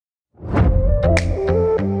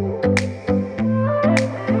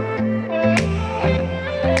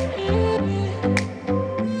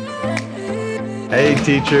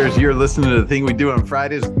teachers. You're listening to The Thing We Do on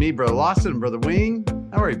Fridays with me, Brother Lawson, and Brother Wing.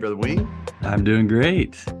 How are you, Brother Wing? I'm doing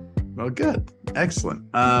great. Well, good.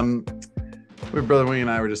 Excellent. Brother Wing and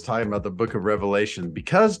I were just talking about the book of Revelation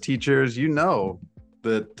because, teachers, you know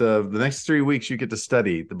that the next 3 weeks you get to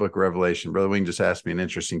study the book of Revelation. Brother Wing just asked me an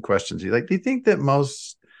interesting question. He's like, do you think that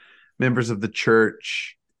most members of the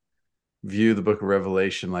church view the book of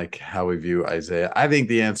Revelation like how we view Isaiah? I think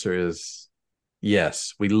the answer is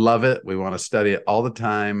yes. We love it. We want to study it all the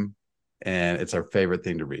time, and it's our favorite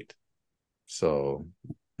thing to read. So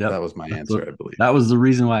that was my answer, I believe. That was the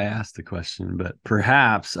reason why I asked the question, but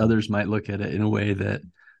perhaps others might look at it in a way that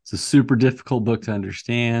it's a super difficult book to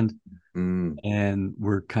understand, and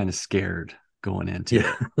we're kind of scared going into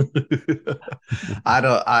it. I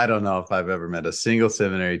don't know if I've ever met a single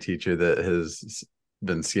seminary teacher that has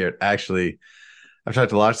been scared. Actually, I've talked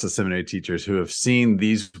to lots of seminary teachers who have seen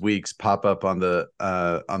these weeks pop up on the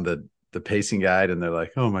pacing guide, and they're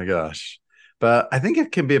like, "Oh my gosh!" But I think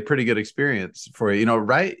it can be a pretty good experience for you. You know,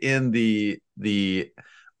 right in the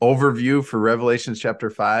overview for Revelation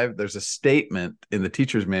chapter 5, there's a statement in the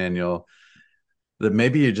teacher's manual that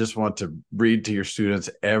maybe you just want to read to your students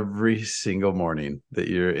every single morning that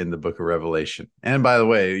you're in the book of Revelation. And by the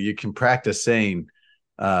way, you can practice saying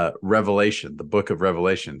Revelation, the book of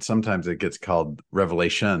Revelation. Sometimes it gets called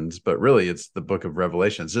Revelations, but really it's the book of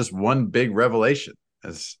Revelation. It's just one big revelation.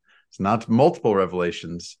 It's not multiple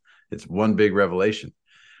revelations. It's one big revelation.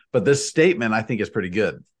 But this statement, I think, is pretty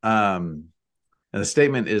good. And the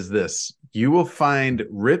statement is this: you will find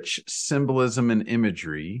rich symbolism and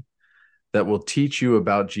imagery that will teach you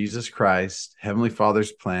about Jesus Christ, Heavenly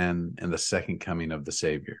Father's plan, and the second coming of the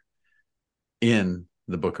Savior in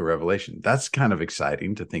the book of Revelation. That's kind of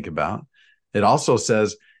exciting to think about. It also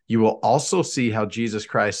says you will also see how Jesus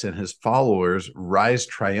Christ and his followers rise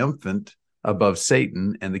triumphant above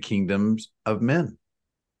Satan and the kingdoms of men.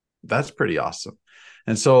 That's pretty awesome.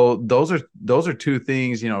 And so those are two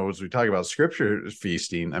things, you know, as we talk about scripture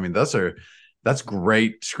feasting, I mean, that's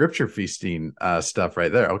great scripture feasting stuff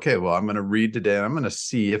right there. Okay, well, I'm going to read today, and I'm going to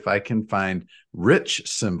see if I can find rich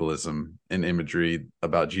symbolism and imagery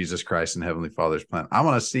about Jesus Christ and Heavenly Father's plan. I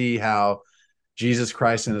want to see how Jesus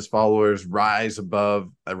Christ and his followers rise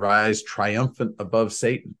triumphant above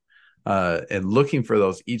Satan, and looking for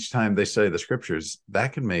those each time they study the scriptures.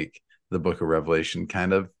 That can make the book of Revelation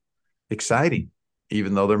kind of exciting,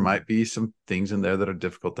 even though there might be some things in there that are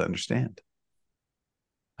difficult to understand.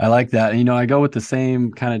 I like that. And, you know, I go with the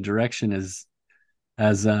same kind of direction as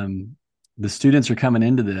the students are coming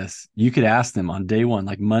into this. You could ask them on day one,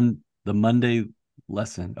 like the Monday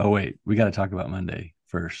lesson. Oh, wait, we got to talk about Monday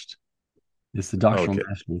first. It's the doctrinal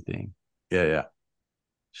mastery thing. Yeah.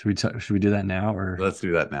 Should we do that now, or let's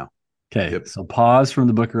do that now? Okay. Yep. So pause from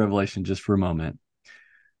the book of Revelation just for a moment.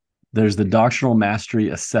 There's the doctrinal mastery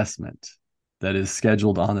assessment that is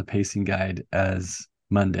scheduled on the pacing guide as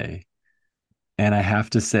Monday. And I have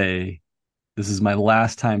to say, this is my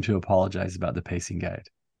last time to apologize about the pacing guide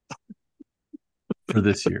for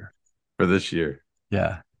this year. For this year.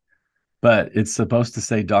 Yeah. But it's supposed to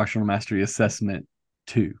say doctrinal mastery assessment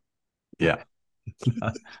 2. Yeah.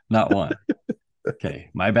 Not 1. Okay.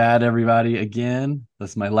 My bad, everybody. Again,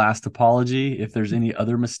 that's my last apology. If there's any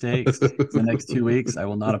other mistakes the next 2 weeks, I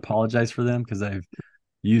will not apologize for them because I've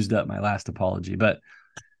used up my last apology. But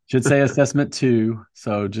should say assessment 2.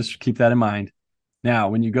 So just keep that in mind. Now,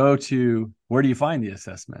 when you go to where do you find the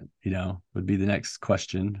assessment, you know, would be the next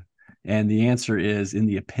question. And the answer is in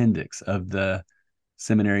the appendix of the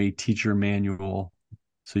seminary teacher manual.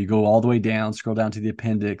 So you go all the way down, scroll down to the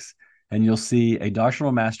appendix, and you'll see a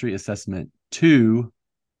doctrinal mastery assessment 2,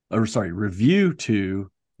 review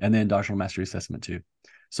 2, and then doctrinal mastery assessment 2.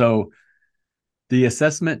 So the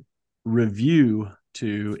assessment review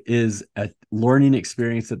 2 is a learning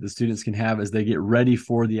experience that the students can have as they get ready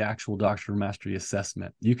for the actual doctrinal mastery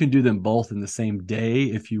assessment. You can do them both in the same day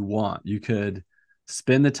if you want. You could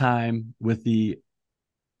spend the time with the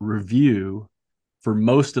review for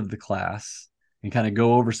most of the class and kind of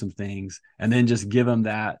go over some things, and then just give them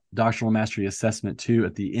that doctrinal mastery assessment 2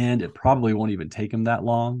 at the end. It probably won't even take them that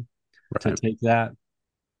long to take that.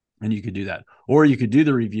 And you could do that. Or you could do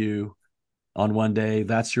the review on one day.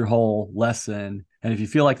 That's your whole lesson. And if you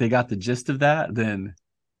feel like they got the gist of that, then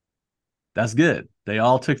that's good. They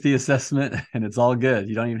all took the assessment and it's all good.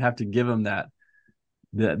 You don't even have to give them that,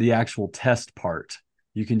 the actual test part.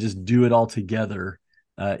 You can just do it all together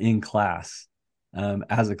in class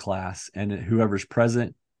as a class, and whoever's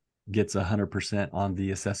present gets 100% on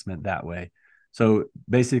the assessment that way. So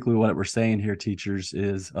basically what we're saying here, teachers,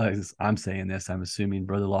 is I'm saying this, I'm assuming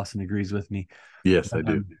Brother Lawson agrees with me. Yes, I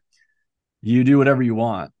do. You do whatever you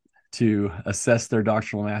want. to assess their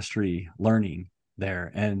doctrinal mastery learning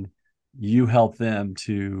there, and you help them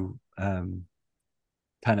to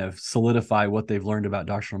kind of solidify what they've learned about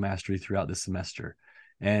doctrinal mastery throughout the semester.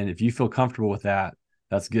 And if you feel comfortable with that,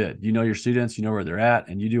 that's good. You know your students, you know where they're at,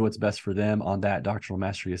 and you do what's best for them on that doctrinal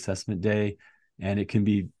mastery assessment day. And it can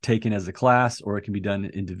be taken as a class, or it can be done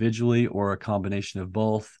individually, or a combination of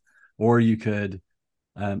both. Or you could,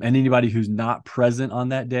 and anybody who's not present on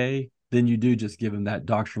that day, then you do just give them that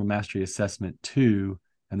doctrinal mastery assessment too,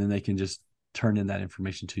 and then they can just turn in that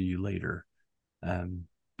information to you later.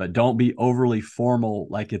 But don't be overly formal,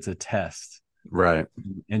 like it's a test. Right.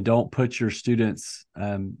 And don't put your students,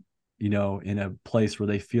 in a place where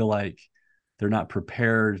they feel like they're not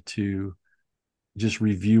prepared to just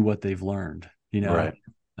review what they've learned, Right.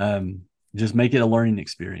 Just make it a learning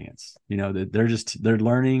experience, that they're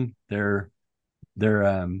learning, they're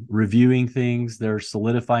reviewing things, they're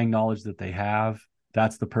solidifying knowledge that they have.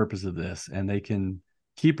 That's the purpose of this. And they can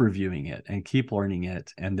keep reviewing it and keep learning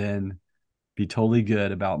it, and then be totally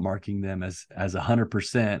good about marking them as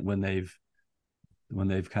 100% when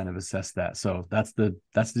they've kind of assessed that. So that's the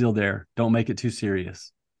deal there. Don't make it too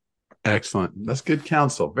serious. Excellent. That's good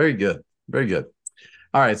counsel. Very good. Very good.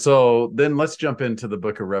 All right. So then let's jump into the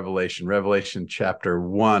book of Revelation. Revelation chapter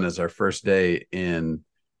 1 is our first day in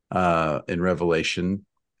Revelation.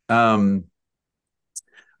 What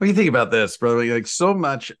do you think about this, brother? Like, so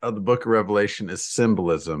much of the book of Revelation is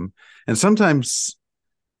symbolism, and sometimes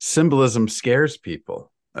symbolism scares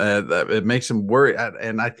people. It makes them worry,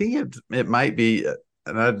 and I think it might be.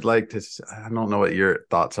 And I'd like to. I don't know what your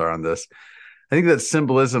thoughts are on this. I think that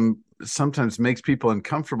symbolism sometimes makes people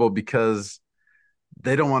uncomfortable because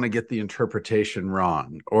they don't want to get the interpretation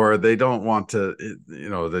wrong, or they don't want to,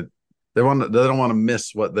 that they don't want to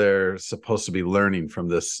miss what they're supposed to be learning from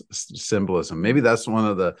this symbolism. Maybe that's one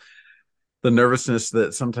of the nervousness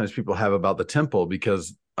that sometimes people have about the temple,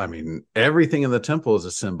 because everything in the temple is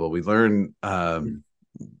a symbol. We learn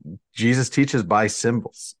Jesus teaches by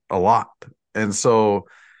symbols a lot. And so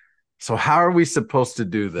how are we supposed to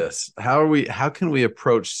do this? How can we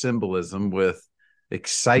approach symbolism with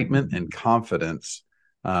excitement and confidence,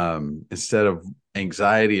 instead of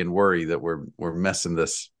anxiety and worry that we're messing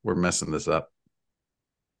this up?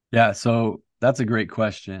 Yeah, so that's a great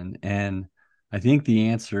question. And I think the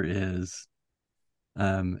answer is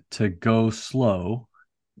to go slow.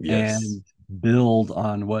 Yes. And build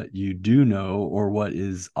on what you do know, or what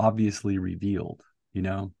is obviously revealed,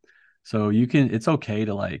 So it's okay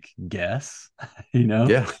to like guess,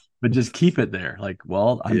 Yeah. but just keep it there. Like,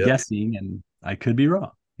 well, I'm Yep. guessing and I could be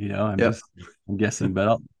wrong, Yep. I'm guessing,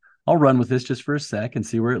 but I'll run with this just for a sec and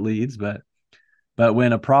see where it leads. But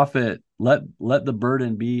when a prophet, let the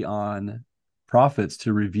burden be on prophets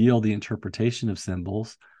to reveal the interpretation of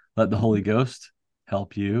symbols. Let the Holy Ghost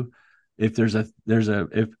help you. If there's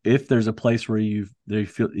a place where you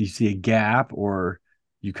see a gap, or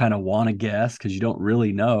you kind of want to guess because you don't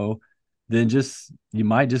really know, then you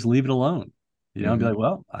might just leave it alone, and be like,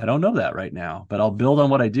 well, I don't know that right now, but I'll build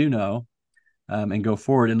on what I do know, and go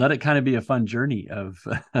forward, and let it kind of be a fun journey of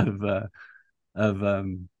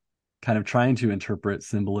kind of trying to interpret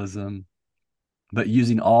symbolism, but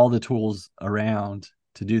using all the tools around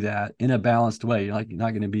to do that in a balanced way. You're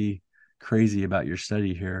not going to be crazy about your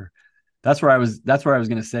study here. That's where I was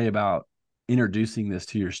going to say about introducing this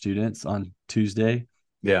to your students on Tuesday.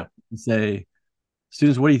 Yeah. Say,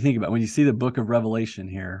 students, what do you think about when you see the book of Revelation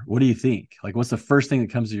here? What do you think? Like, what's the first thing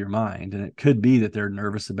that comes to your mind? And it could be that they're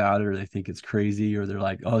nervous about it, or they think it's crazy, or they're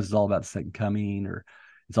like, oh, this is all about the second coming, or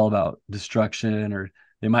it's all about destruction, or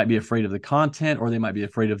they might be afraid of the content, or they might be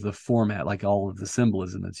afraid of the format, like all of the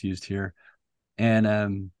symbolism that's used here.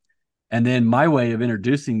 And then my way of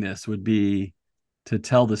introducing this would be to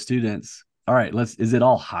tell the students, all right, is it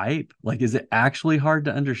all hype? Like, is it actually hard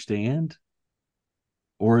to understand?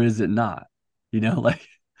 Or is it not? Like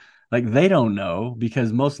they don't know,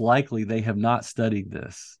 because most likely they have not studied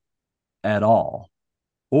this at all,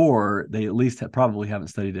 or they at least probably haven't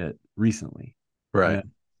studied it recently. Right.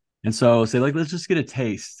 And so say, like, let's just get a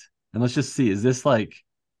taste, and let's just see, is this like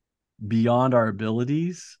beyond our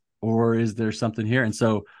abilities, or is there something here? And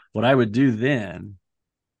so what I would do then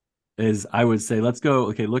is I would say, let's go,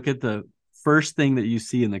 okay, look at the first thing that you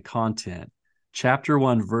see in the content, chapter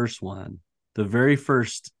 1, verse 1. The very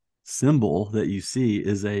first symbol that you see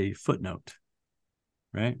is a footnote,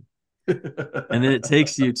 right? And then it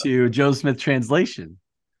takes you to Joe Smith translation.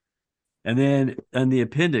 And then in the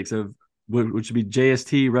appendix of which would be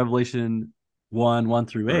JST Revelation 1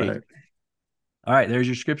 through 8. Right. All right, there's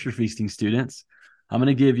your scripture feasting, students. I'm going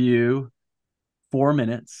to give you 4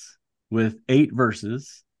 minutes with 8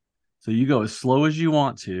 verses. So you go as slow as you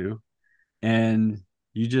want to, and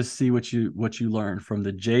you just see what you learn from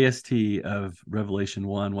the JST of Revelation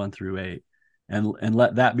 1 through 8, and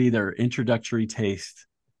let that be their introductory taste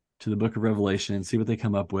to the book of Revelation, and see what they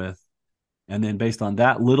come up with. And then based on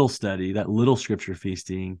that little study, that little scripture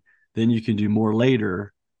feasting, then you can do more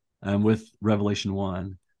later with Revelation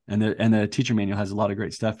 1. And the teacher manual has a lot of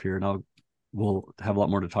great stuff here, and we'll have a lot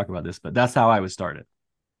more to talk about this, but that's how I would start it.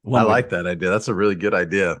 I like that idea. That's a really good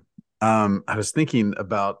idea. I was thinking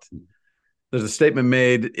about, there's a statement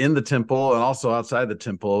made in the temple and also outside the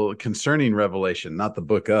temple concerning revelation, not the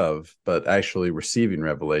book of, but actually receiving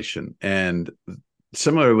revelation. And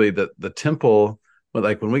similarly, the temple, but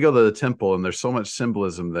like when we go to the temple and there's so much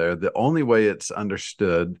symbolism there, the only way it's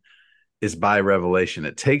understood is by revelation.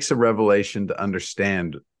 It takes a revelation to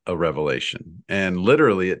understand a revelation, and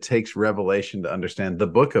literally it takes revelation to understand the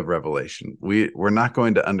book of Revelation. We're not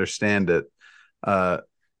going to understand it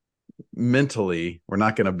mentally. We're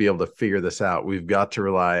not going to be able to figure this out. We've got to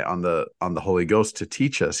rely on the Holy Ghost to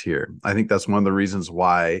teach us here. I think that's one of the reasons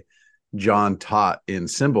why John taught in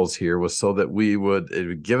symbols here, was so that it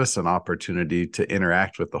would give us an opportunity to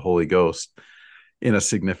interact with the Holy Ghost in a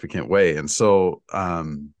significant way. And so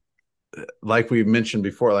like I mentioned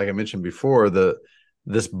before,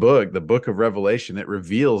 this book, the book of Revelation, it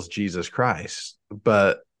reveals Jesus Christ,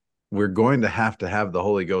 but we're going to have the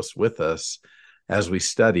Holy Ghost with us as we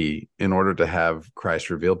study in order to have Christ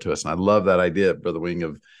revealed to us. And I love that idea, Brother Wing,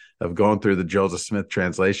 of going through the Joseph Smith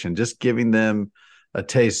translation, just giving them a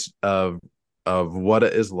taste of what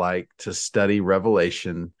it is like to study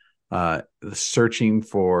Revelation, searching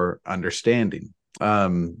for understanding.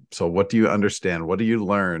 So what do you understand? What do you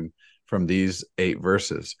learn from these 8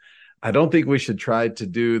 verses? I don't think we should try to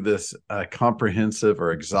do this comprehensive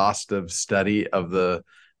or exhaustive study of the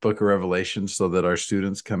book of Revelation so that our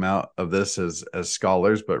students come out of this as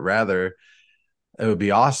scholars, but rather it would be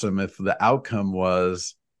awesome if the outcome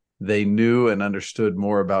was they knew and understood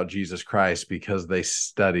more about Jesus Christ because they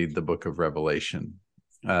studied the book of Revelation.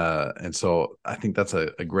 And so I think that's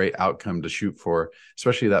a great outcome to shoot for,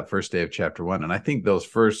 especially that first day of chapter 1. And I think those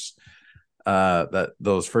first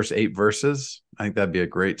 8 verses, I think that'd be a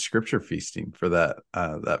great scripture feasting for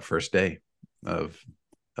that first day of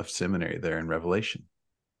seminary there in Revelation.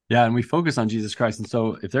 Yeah, and we focus on Jesus Christ. And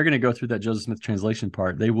so if they're going to go through that Joseph Smith translation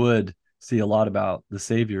part, they would see a lot about the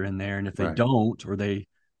Savior in there. And if they don't, or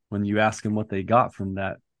when you ask them what they got from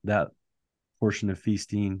that portion of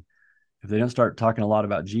feasting, if they don't start talking a lot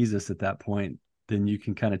about Jesus at that point, then you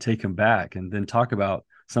can kind of take them back and then talk about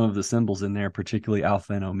some of the symbols in there, particularly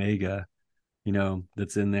Alpha and Omega,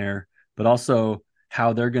 that's in there, but also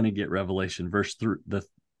how they're going to get revelation. Verse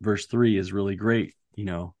 3 is really great,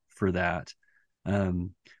 for that.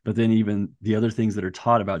 But then even the other things that are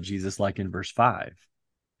taught about Jesus, like in verse 5,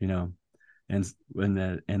 and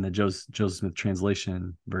the Joseph Smith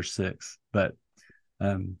translation, verse 6. But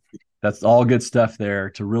that's all good stuff there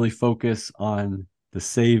to really focus on the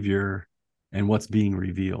Savior and what's being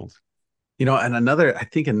revealed. And I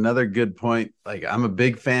think another good point, like I'm a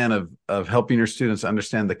big fan of helping your students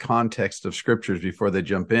understand the context of scriptures before they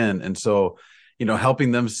jump in. And so,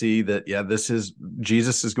 helping them see that,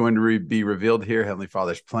 Jesus is going to be revealed here. Heavenly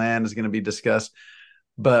Father's plan is going to be discussed,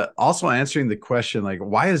 but also answering the question, like,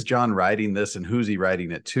 why is John writing this and who's he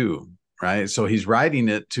writing it to? Right. So he's writing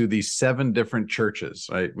it to these 7 different churches,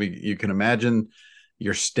 right? You can imagine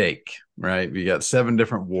your steak, right? You got 7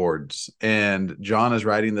 different wards, and John is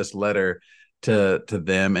writing this letter to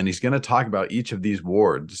them, and he's going to talk about each of these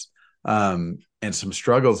wards and some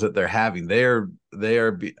struggles that they're having. They are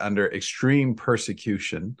under extreme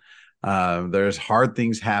persecution. There's hard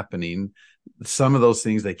things happening. Some of those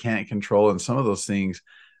things they can't control, and some of those things,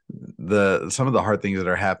 some of the hard things that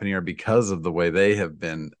are happening are because of the way they have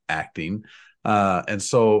been acting. And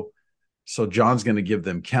so John's going to give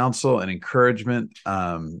them counsel and encouragement.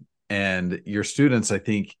 And your students, I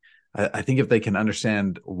think if they can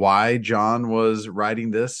understand why John was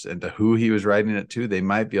writing this and to who he was writing it to, they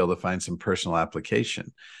might be able to find some personal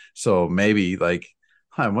application. So maybe like,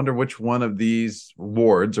 I wonder which one of these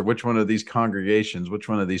wards or which one of these congregations, which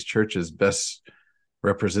one of these churches best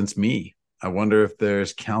represents me. I wonder if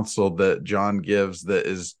there's counsel that John gives that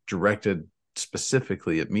is directed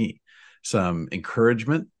specifically at me, some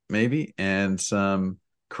encouragement maybe, and some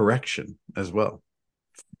correction as well.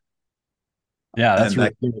 Yeah, that's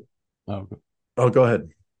really good. Go ahead.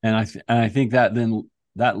 And I think that then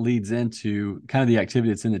that leads into kind of the activity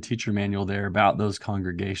that's in the teacher manual there about those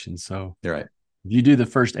congregations. So you're right. You do the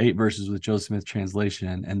first 8 verses with Joseph Smith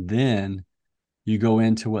translation, and then you go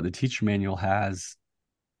into what the teacher manual has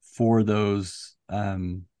for those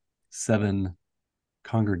 7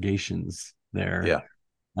 congregations there. Yeah.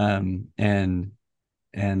 and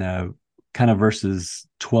kind of verses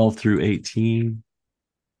 12 through 18,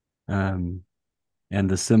 and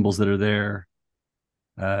the symbols that are there.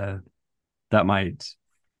 Uh, that might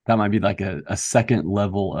be like a second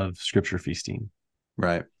level of scripture feasting,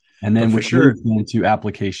 Right. and But then for which sure, leads into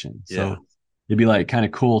application. yeah. So it'd be like kind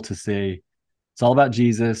of cool to say it's all about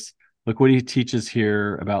Jesus. Look what he teaches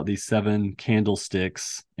here about these 7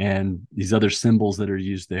 candlesticks and these other symbols that are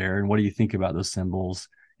used there, and what do you think about those symbols?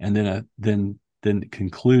 And then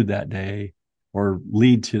conclude that day, or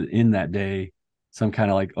lead to in that day some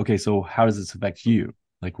kind of like, okay, so how does this affect you?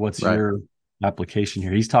 Like, what's Right. your application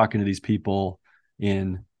here? He's talking to these people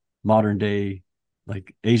in modern day,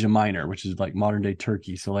 like Asia Minor, which is like modern day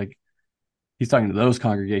Turkey. So like he's talking to those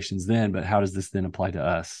congregations then, but how does this then apply to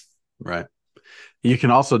us? Right. You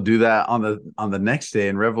can also do that on the next day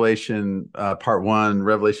in Revelation part 1,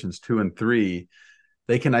 Revelations 2 and 3.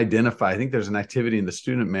 They can identify. I think there's an activity in the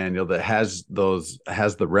student manual that has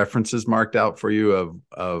the references marked out for you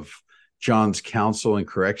of John's counsel and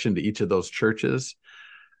correction to each of those churches.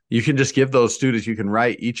 You can just give those students. You can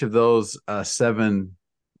write each of those 7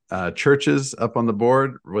 churches up on the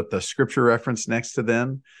board with the scripture reference next to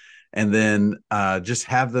them, and then just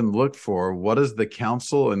have them look for what is the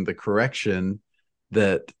counsel and the correction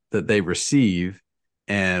that they receive,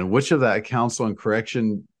 and which of that counsel and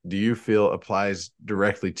correction do you feel applies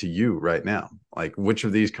directly to you right now? Like, which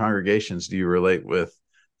of these congregations do you relate with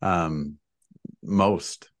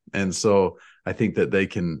most? And so I think that they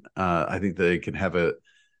can have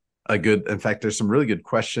a good, in fact, there's some really good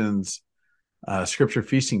questions, scripture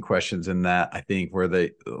feasting questions in that, I think, where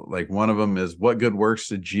they, like, one of them is, what good works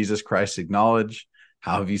did Jesus Christ acknowledge?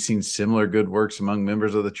 How have you seen similar good works among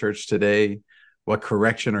members of the church today? What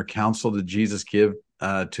correction or counsel did Jesus give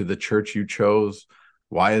to the church you chose?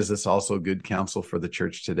 Why is this also good counsel for the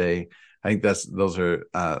church today? I think that's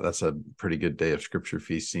a pretty good day of scripture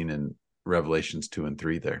feasting in Revelations 2 and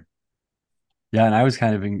 3 there. Yeah, and I was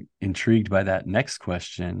kind of intrigued by that next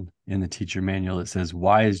question in the teacher manual. It says,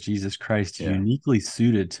 why is Jesus Christ Yeah. uniquely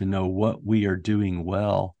suited to know what we are doing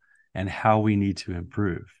well and how we need to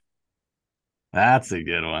improve? That's a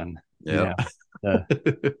good one. Yep. Yeah.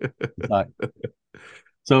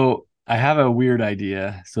 So I have a weird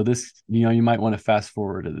idea. So this, you might want to fast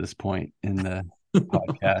forward at this point in the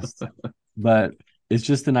podcast, but it's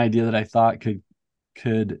just an idea that I thought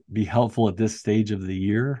could be helpful at this stage of the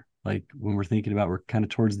year. Like when we're thinking about, we're kind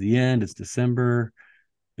of towards the end, it's December.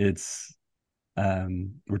 It's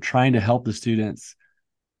we're trying to help the students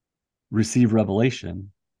receive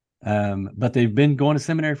revelation. But they've been going to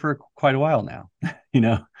seminary for quite a while now,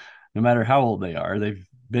 no matter how old they are, they've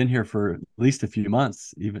been here for at least a few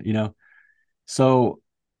months, even. So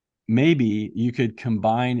maybe you could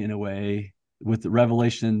combine in a way with the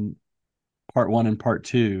Revelation part 1 and part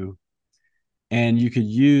 2, and you could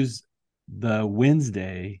use the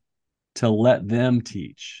Wednesday to let them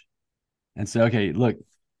teach and say, okay, look,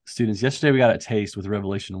 students, yesterday we got a taste with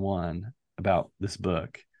Revelation 1 about this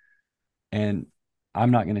book, and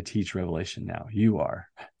I'm not going to teach Revelation now. You are.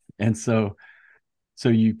 And so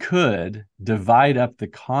you could divide up the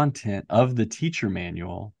content of the teacher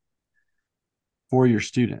manual for your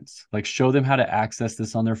students, like show them how to access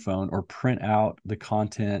this on their phone, or print out the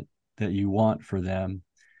content that you want for them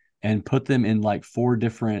and put them in like 4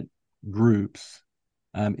 different groups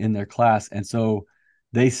in their class. And so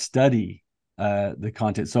they study the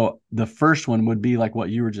content. So the first one would be like what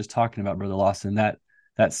you were just talking about, Brother Lawson, that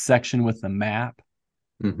section with the map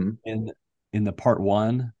Mm-hmm. in the part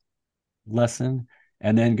 1 lesson,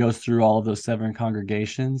 and then goes through all of those 7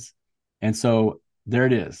 congregations. And so there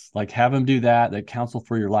it is. Like, have them do that counsel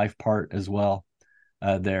for your life part as well.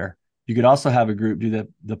 There, you could also have a group do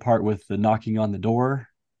the part with the knocking on the door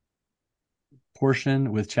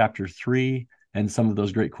portion with chapter 3 and some of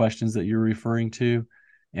those great questions that you're referring to,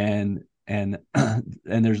 and and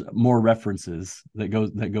there's more references that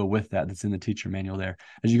go with that's in the teacher manual there.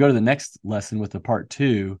 As you go to the next lesson with the part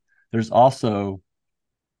 2, there's also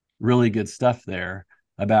really good stuff there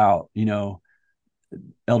about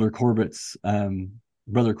Elder Corbett's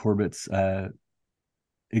Brother Corbett's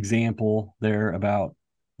example there about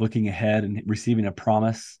looking ahead and receiving a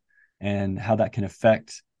promise, and how that can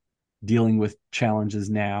affect dealing with challenges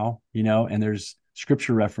now, and there's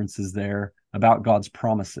scripture references there about God's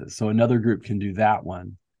promises. So another group can do that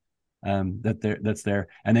one, that's there.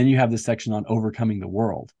 And then you have this section on overcoming the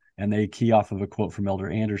world, and they key off of a quote from Elder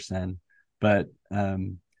Anderson, but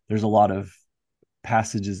there's a lot of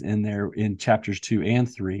passages in there in chapters 2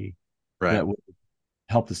 and 3 Right. that would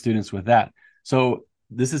help the students with that. So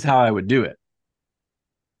this is how I would do it.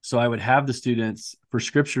 So I would have the students for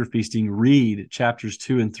scripture feasting read chapters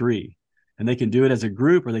 2 and 3, and they can do it as a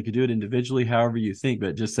group or they could do it individually, however you think,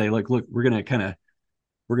 but just say, like, look, we're going to kind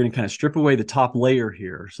of strip away the top layer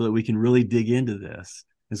here so that we can really dig into this.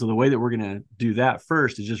 And so the way that we're going to do that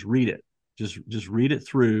first is just read it, just read it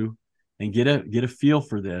through and get a feel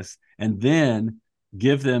for this, and then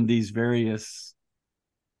give them these various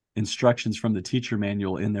instructions from the teacher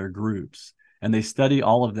manual in their groups. And they study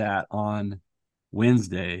all of that on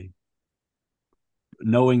Wednesday,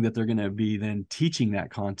 knowing that they're going to be then teaching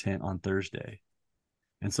that content on Thursday.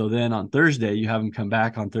 And so then on Thursday, you have them come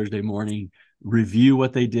back on Thursday morning, review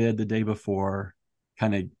what they did the day before,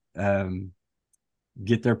 kind of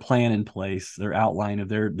get their plan in place, their outline of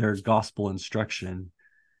their gospel instruction.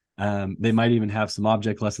 They might even have some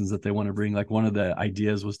object lessons that they want to bring. Like one of the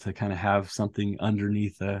ideas was to kind of have something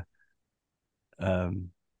underneath a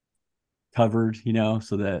covered,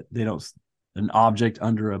 so that they don't, an object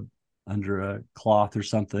under a cloth or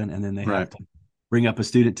something, and then they have to bring up a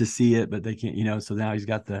student to see it, but they can't, so now he's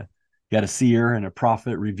got a seer and a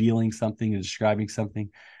prophet revealing something and describing something.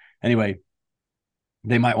 Anyway,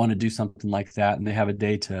 they might want to do something like that, and they have a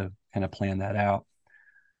day to kind of plan that out.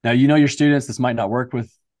 Now, your students, this might not work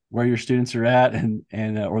with where your students are at,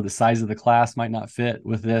 and or the size of the class might not fit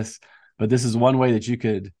with this, but this is one way that you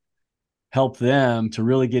could help them to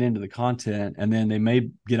really get into the content, and then they may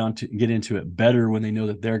get into it better when they know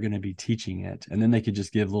that they're going to be teaching it, and then they could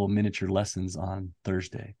just give little miniature lessons on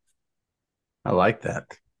Thursday. I like that.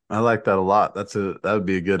 I like that a lot. That would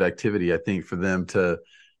be a good activity, I think, for them to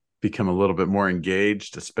become a little bit more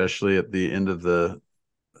engaged, especially at the end of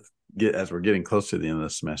as we're getting close to the end of the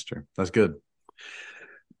semester. That's good.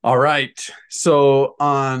 All right. So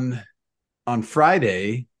on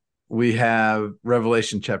Friday, we have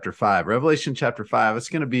Revelation chapter 5. Revelation chapter 5, it's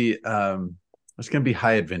going to be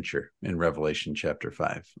high adventure in Revelation chapter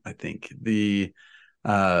 5. I think there's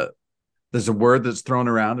a word that's thrown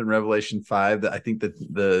around in Revelation 5 that I think that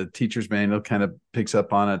the teacher's manual kind of picks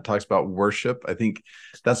up on. It talks about worship. I think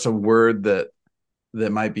that's a word that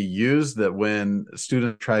might be used, that when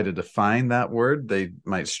students try to define that word, they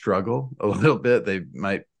might struggle a little bit. They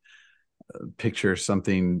might picture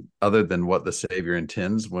something other than what the Savior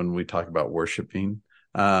intends when we talk about worshiping.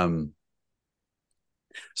 So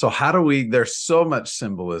how do there's so much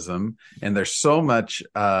symbolism, and there's so much,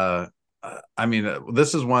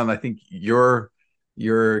 this is one, I think your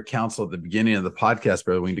counsel at the beginning of the podcast,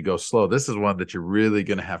 Brother Wing, to go slow. This is one that you're really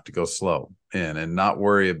going to have to go slow in and not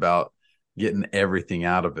worry about getting everything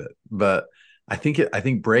out of it. But I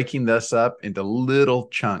think breaking this up into little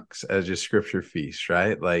chunks as your scripture feast,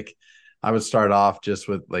 right? Like I would start off just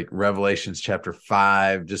with like Revelations chapter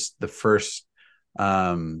 5, just the first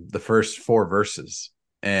 4 verses,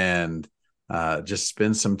 and just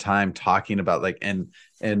spend some time talking about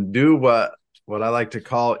and do what I like to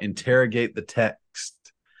call interrogate the text.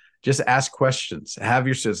 Just ask questions. Have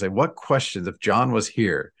your students say, what questions, if John was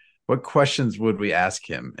here, what questions would we ask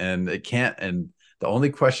him? And the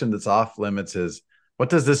only question that's off limits is, what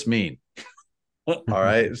does this mean? All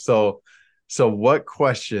right. So what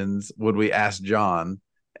questions would we ask John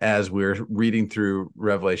as we're reading through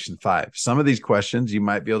Revelation 5? Some of these questions you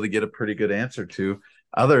might be able to get a pretty good answer to.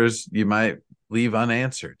 Others you might leave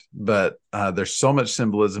unanswered, but there's so much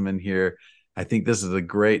symbolism in here. I think this is a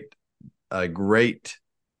great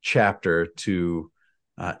chapter to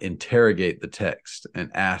interrogate the text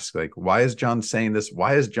and ask, like, why is John saying this?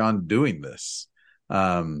 Why is John doing this?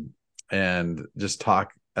 And just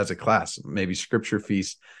talk as a class, maybe scripture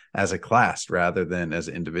feast as a class rather than as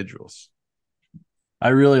individuals. I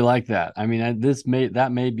really like that. I mean,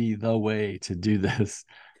 that may be the way to do this,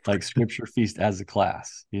 like scripture feast as a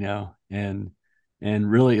class, and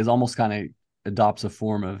really is almost kind of adopts a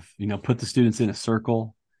form of, put the students in a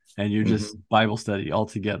circle and you're just Bible study all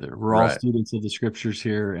together. We're all students of the scriptures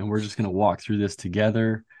here, and we're just going to walk through this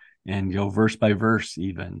together and go verse by verse,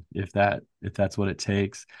 even if that's what it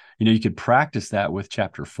takes. You could practice that with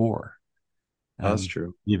chapter 4. That's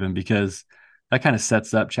true. Even because that kind of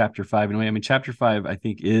sets up chapter 5 in a way. I mean, chapter 5, I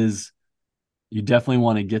think, is, you definitely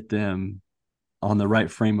want to get them on the right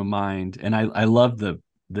frame of mind. And I love the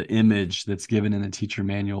image that's given in the teacher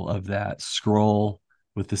manual of that scroll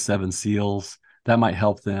with the 7 seals. That might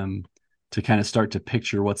help them to kind of start to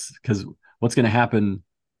picture what's going to happen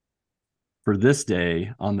for this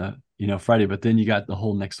day on the, Friday, but then you got the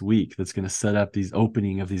whole next week that's going to set up these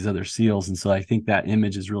opening of these other seals. And so I think that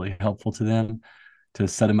image is really helpful to them to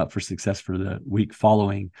set them up for success for the week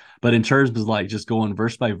following. But in terms of like just going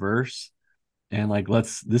verse by verse, and like,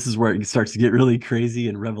 this is where it starts to get really crazy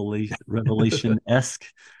and Revelation-esque,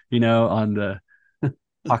 on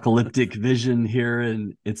apocalyptic vision here,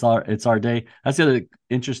 and it's our day. That's the other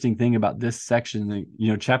interesting thing about this section.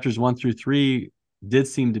 Chapters 1 through 3 did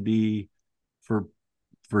seem to be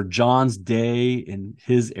for John's day in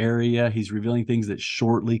his area. He's revealing things that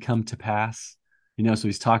shortly come to pass. So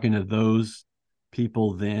he's talking to those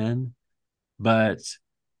people then. But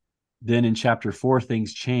then in chapter 4,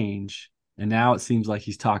 things change. And now it seems like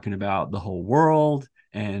he's talking about the whole world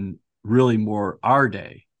and really more our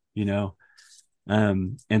day,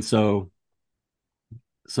 And so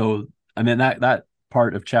I mean, that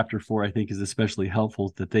part of chapter 4, I think, is especially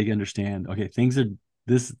helpful, that they understand, okay, things are,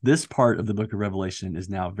 this part of the book of Revelation is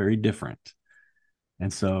now very different.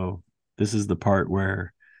 And so this is the part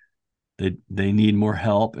where they need more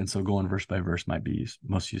help. And so going verse by verse might be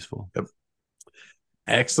most useful. Yep.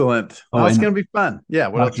 Excellent. Oh, it's going to be fun. Yeah.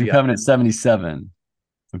 What else you got? Covenant 77.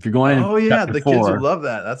 If you're going oh, yeah. The 4, kids would love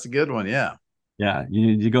that. That's a good one. Yeah. Yeah.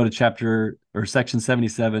 You go to chapter or section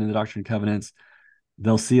 77 in the Doctrine and Covenants.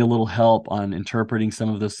 They'll see a little help on interpreting some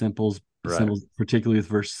of those symbols, particularly with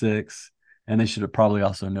verse 6. And they should have probably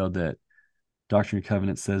also know that Doctrine and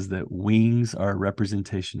Covenants says that wings are a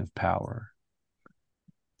representation of power.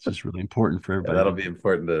 It's just really important for everybody. Yeah,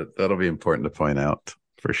 that'll be important to point out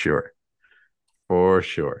for sure. For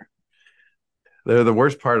sure. They're the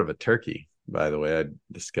worst part of a turkey, by the way, I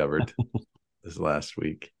discovered this last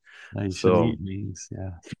week. You shouldn't eat wings.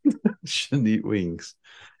 Yeah. Shouldn't eat wings.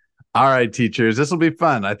 All right, teachers, this will be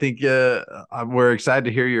fun. I think we're excited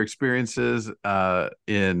to hear your experiences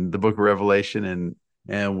in the book of Revelation,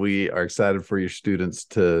 and we are excited for your students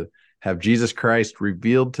to have Jesus Christ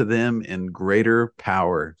revealed to them in greater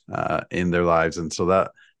power in their lives. And so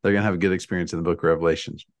that they're going to have a good experience in the book of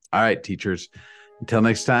Revelations. All right, teachers, until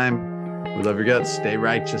next time, we love your guts. Stay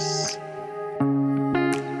righteous.